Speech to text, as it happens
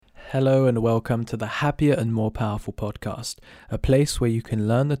Hello and welcome to the Happier and More Powerful podcast, a place where you can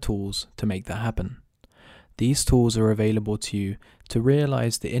learn the tools to make that happen. These tools are available to you to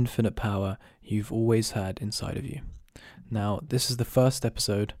realize the infinite power you've always had inside of you. Now, this is the first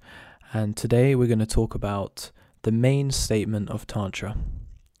episode, and today we're going to talk about the main statement of Tantra.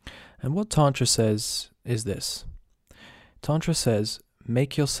 And what Tantra says is this. Tantra says,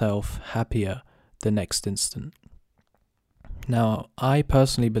 make yourself happier the next instant. Now, I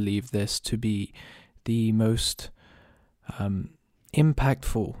personally believe this to be the most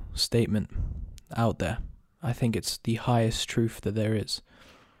impactful statement out there. I think it's the highest truth that there is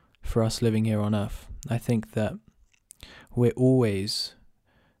for us living here on Earth. I think that we're always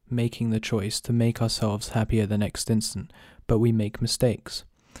making the choice to make ourselves happier the next instant, but we make mistakes.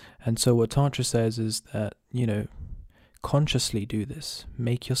 And so what Tantra says is that, consciously do this.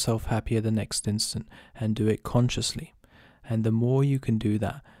 Make yourself happier the next instant and do it consciously. And the more you can do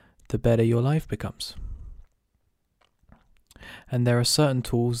that, the better your life becomes. And there are certain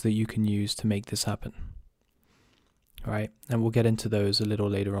tools that you can use to make this happen. Right? And we'll get into those a little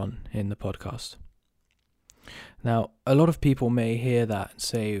later on in the podcast. Now, a lot of people may hear that and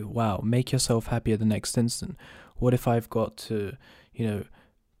say, wow, make yourself happier the next instant. What if I've got to,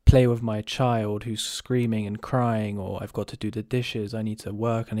 play with my child who's screaming and crying, or I've got to do the dishes, I need to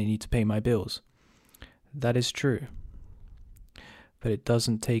work and I need to pay my bills? That is true. But it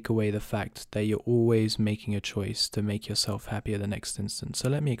doesn't take away the fact that you're always making a choice to make yourself happier the next instant. So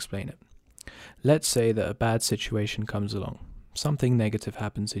let me explain it. Let's say that a bad situation comes along. Something negative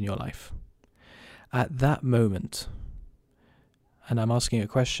happens in your life. At that moment, and I'm asking a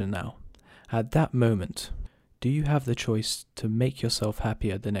question now, at that moment, do you have the choice to make yourself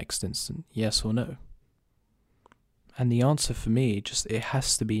happier the next instant? Yes or no? And the answer for me, it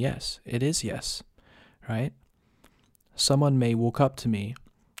has to be yes. It is yes, right? Someone may walk up to me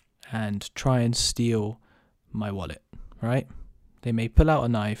and try and steal my wallet, right? They may pull out a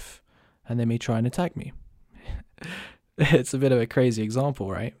knife and they may try and attack me. It's a bit of a crazy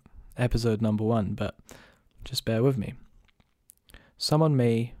example, right? Episode number 1, but just bear with me. Someone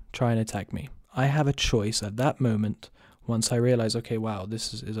may try and attack me. I have a choice at that moment, once I realize, okay, wow,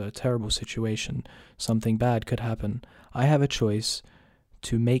 this is a terrible situation, something bad could happen. I have a choice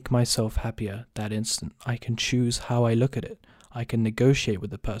to make myself happier that instant. I can choose how I look at it. I can negotiate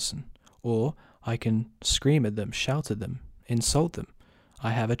with the person, or I can scream at them, shout at them, insult them.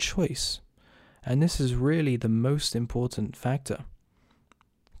 I have a choice. And this is really the most important factor.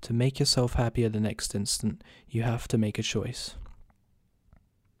 To make yourself happier the next instant, you have to make a choice.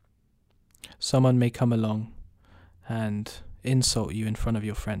 Someone may come along and insult you in front of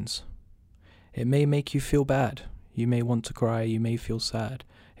your friends. It may make you feel bad. You may want to cry, you may feel sad.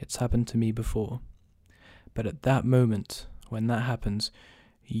 It's happened to me before. But at that moment, when that happens,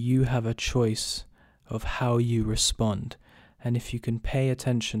 you have a choice of how you respond. And if you can pay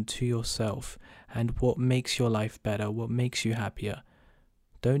attention to yourself and what makes your life better, what makes you happier,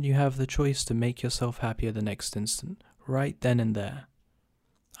 don't you have the choice to make yourself happier the next instant, right then and there?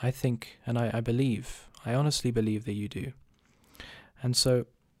 I think, and I honestly believe that you do. And so,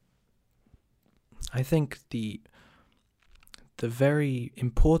 I think the very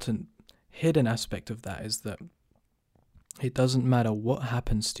important hidden aspect of that is that it doesn't matter what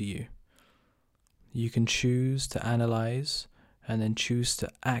happens to you. You can choose to analyze and then choose to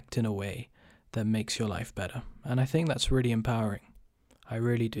act in a way that makes your life better. And I think that's really empowering. I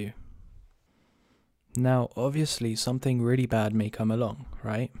really do. Now, obviously, something really bad may come along,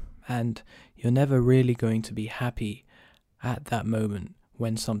 right? And you're never really going to be happy at that moment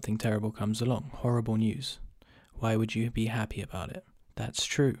when something terrible comes along, horrible news. Why would you be happy about it? That's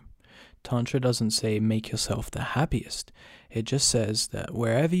true. Tantra doesn't say make yourself the happiest. It just says that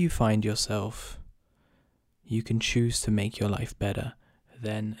wherever you find yourself, you can choose to make your life better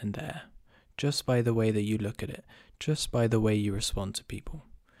then and there. Just by the way that you look at it. Just by the way you respond to people.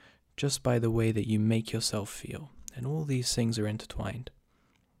 Just by the way that you make yourself feel. And all these things are intertwined.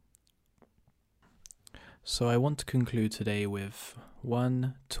 So I want to conclude today with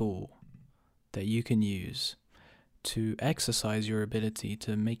one tool that you can use to exercise your ability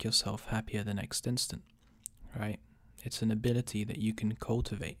to make yourself happier the next instant, right? It's an ability that you can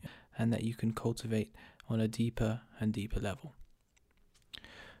cultivate, and that you can cultivate on a deeper and deeper level.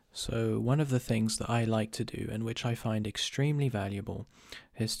 So one of the things that I like to do, and which I find extremely valuable,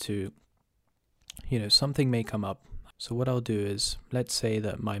 is to, something may come up. So what I'll do is, let's say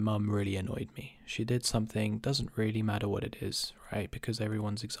that my mum really annoyed me. She did something, doesn't really matter what it is, right? Because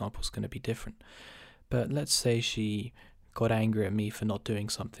everyone's example is going to be different. But let's say she got angry at me for not doing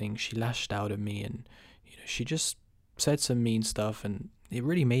something. She lashed out at me and, she just said some mean stuff and, it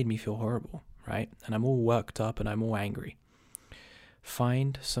really made me feel horrible, right? And I'm all worked up and I'm all angry.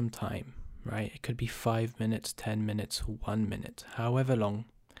 Find some time, right? It could be 5 minutes, 10 minutes, 1 minute, however long.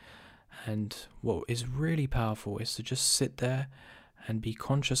 And what is really powerful is to just sit there and be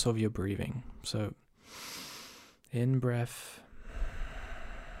conscious of your breathing. So, in breath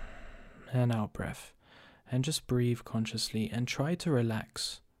and out breath. And just breathe consciously and try to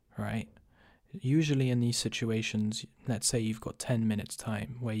relax, right? Usually in these situations, let's say you've got 10 minutes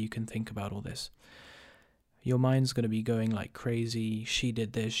time where you can think about all this. Your mind's going to be going like crazy. She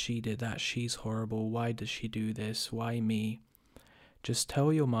did this, she did that, she's horrible. Why does she do this? Why me? Just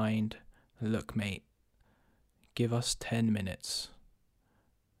tell your mind, look, mate, give us 10 minutes.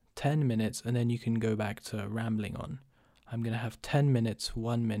 10 minutes, and then you can go back to rambling on. I'm going to have 10 minutes,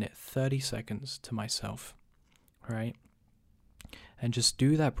 1 minute, 30 seconds to myself, right? And just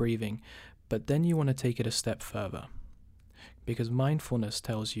do that breathing. But then you want to take it a step further, because mindfulness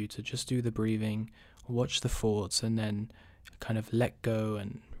tells you to just do the breathing, watch the thoughts, and then kind of let go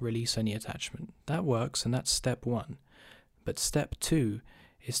and release any attachment. That works, and that's step 1. But step 2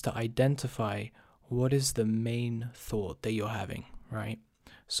 is to identify what is the main thought that you're having, right?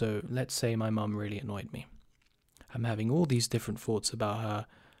 So let's say my mum really annoyed me. I'm having all these different thoughts about her,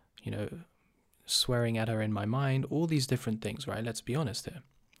 swearing at her in my mind, all these different things, right? Let's be honest here.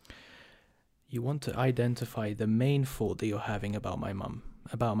 You want to identify the main thought that you're having about my mum,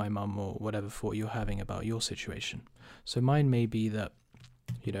 or whatever thought you're having about your situation. So mine may be that,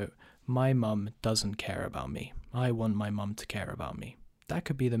 my mum doesn't care about me. I want my mum to care about me. That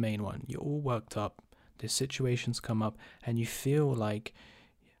could be the main one. You're all worked up, the situations come up, and you feel like,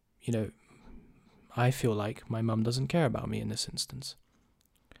 I feel like my mum doesn't care about me in this instance.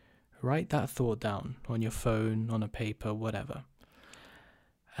 Write that thought down on your phone, on a paper, whatever.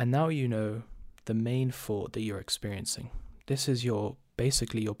 And now you know the main thought that you're experiencing. This is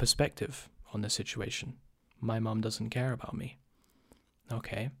basically your perspective on the situation. My mum doesn't care about me.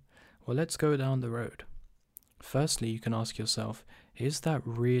 Okay, well, let's go down the road. Firstly, you can ask yourself, is that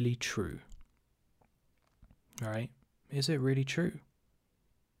really true? All right, is it really true?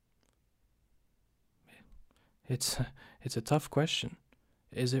 It's a tough question.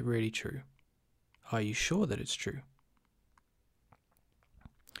 Is it really true? Are you sure that it's true?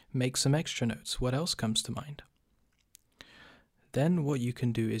 Make some extra notes. What else comes to mind? Then what you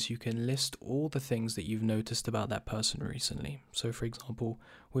can do is you can list all the things that you've noticed about that person recently. So for example,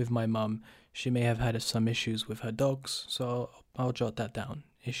 with my mum, she may have had some issues with her dogs, so I'll jot that down.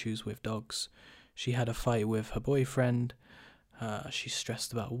 Issues with dogs. She had a fight with her boyfriend. She's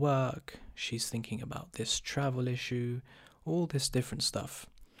stressed about work. She's thinking about this travel issue. All this different stuff,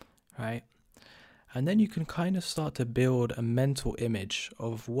 right? And then you can kind of start to build a mental image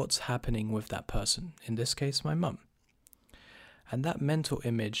of what's happening with that person, in this case, my mum. And that mental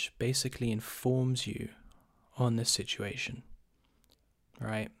image basically informs you on this situation,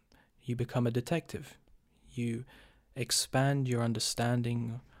 right? You become a detective. You expand your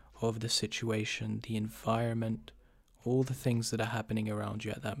understanding of the situation, the environment, all the things that are happening around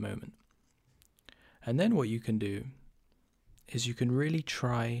you at that moment. And then what you can do is you can really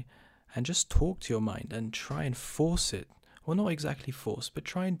try and just talk to your mind and try and force it, well, not exactly force, but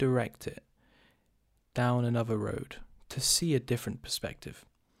try and direct it down another road to see a different perspective.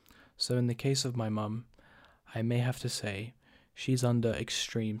 So in the case of my mum, I may have to say she's under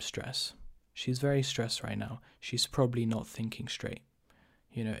extreme stress. She's very stressed right now. She's probably not thinking straight.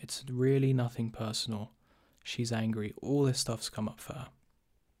 It's really nothing personal. She's angry. All this stuff's come up for her.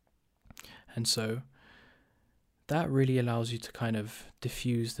 And so that really allows you to kind of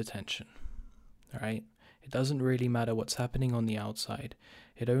diffuse the tension, right? It doesn't really matter what's happening on the outside.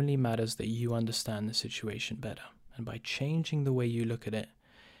 It only matters that you understand the situation better. And by changing the way you look at it,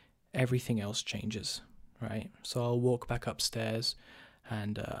 everything else changes, right? So I'll walk back upstairs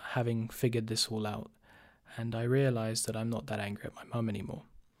and having figured this all out, and I realize that I'm not that angry at my mum anymore.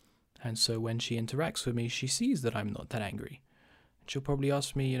 And so when she interacts with me, she sees that I'm not that angry. She'll probably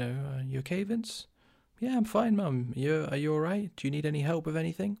ask me, you okay, Vince? Yeah, I'm fine, Mum. Are you all right? Do you need any help with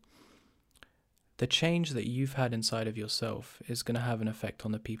anything? The change that you've had inside of yourself is going to have an effect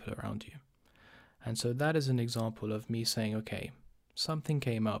on the people around you. And so that is an example of me saying, okay, something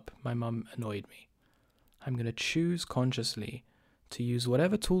came up. My mum annoyed me. I'm going to choose consciously to use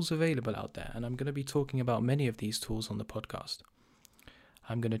whatever tools available out there. And I'm going to be talking about many of these tools on the podcast.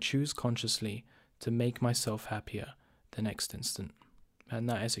 I'm going to choose consciously to make myself happier the next instant. And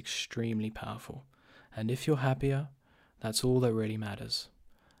that is extremely powerful. And if you're happier, that's all that really matters.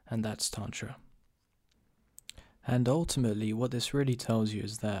 And that's Tantra. And ultimately, what this really tells you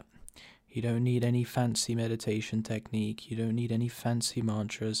is that, You don't need any fancy meditation technique. You don't need any fancy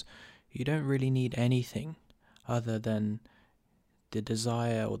mantras. You don't really need anything other than the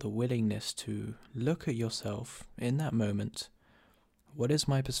desire or the willingness to look at yourself in that moment. What is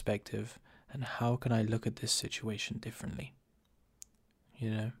my perspective, and how can I look at this situation differently?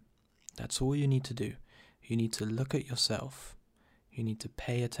 That's all you need to do. You need to look at yourself. You need to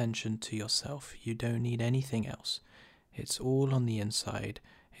pay attention to yourself. You don't need anything else. It's all on the inside.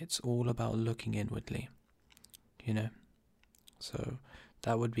 It's all about looking inwardly. So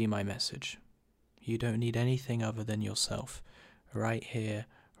that would be my message. You don't need anything other than yourself, right here,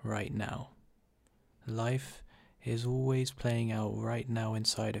 right now. Life is always playing out right now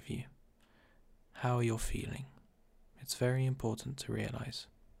inside of you. How you're feeling. It's very important to realize.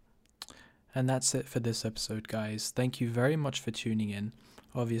 And that's it for this episode, guys. Thank you very much for tuning in.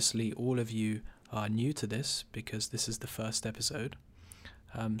 Obviously, all of you are new to this because this is the first episode.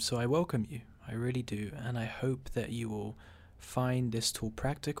 So I welcome you. I really do. And I hope that you will find this tool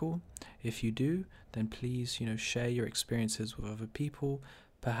practical. If you do, then please, share your experiences with other people.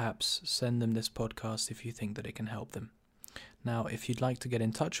 Perhaps send them this podcast if you think that it can help them. Now, if you'd like to get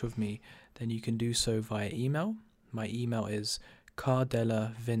in touch with me, then you can do so via email. My email is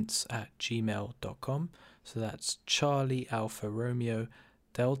cardellavince@gmail.com. So that's Charlie Alpha Romeo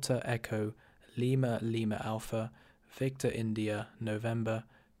Delta Echo Lima Lima Alpha Victor India November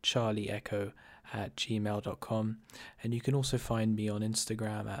Charlie Echo @gmail.com. And you can also find me on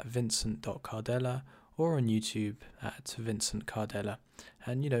Instagram at vincent.cardella or on YouTube at Vincent Cardella.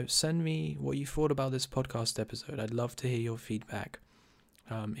 And send me what you thought about this podcast episode. I'd love to hear your feedback.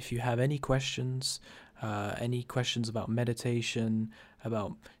 If you have any questions about meditation,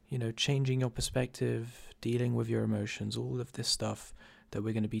 about changing your perspective, dealing with your emotions, all of this stuff that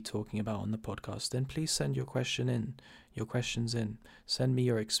we're going to be talking about on the podcast, then please send your questions in. Send me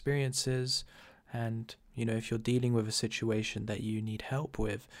your experiences, and if you're dealing with a situation that you need help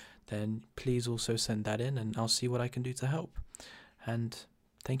with, then please also send that in, and I'll see what I can do to help. And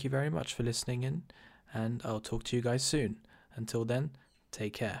thank you very much for listening in, and I'll talk to you guys soon. Until then,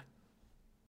 take care.